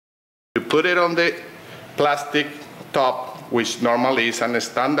put it on the plastic top, which normally is a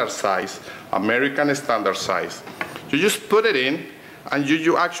standard size, American standard size. You just put it in, and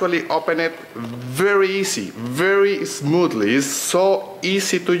you actually open it very easy, very smoothly. It's so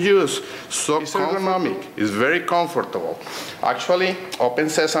easy to use, so ergonomic, it's very comfortable. Actually, Open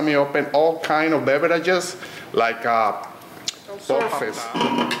Sesame open all kind of beverages, like a surface.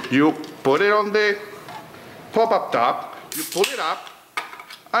 You put it on the pop-up top, you pull it up,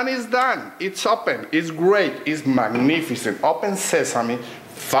 and it's done. It's open, it's great, it's magnificent. Open Sesame,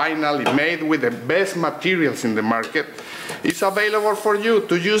 finally made with the best materials in the market. It's available for you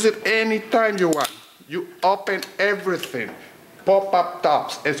to use it anytime you want. You open everything. Pop-up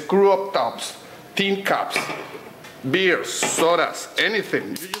tops, screw-up tops, tin cups, beers, sodas, anything.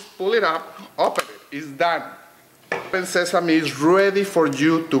 You just pull it up, open it, it's done. Open Sesame is ready for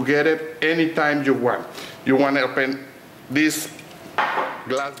you to get it anytime you want. You want to open this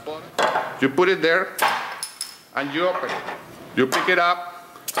glass bottle, you put it there, and you open it. You pick it up,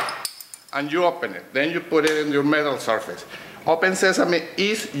 and you open it. Then you put it in your metal surface. Open Sesame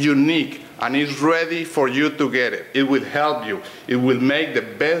is unique and is ready for you to get it. It will help you. It will make the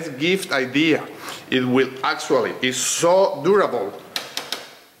best gift idea. It will actually, it's so durable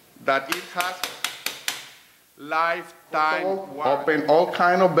that it has lifetime warranty. Open all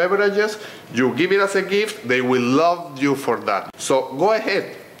kind of beverages. You give it as a gift, they will love you for that. So go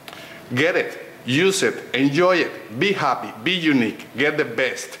ahead, get it, use it, enjoy it, be happy, be unique, get the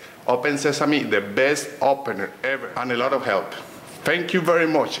best. Open Sesame, the best opener ever, and a lot of help. Thank you very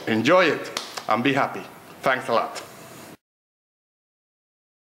much. Enjoy it and be happy. Thanks a lot.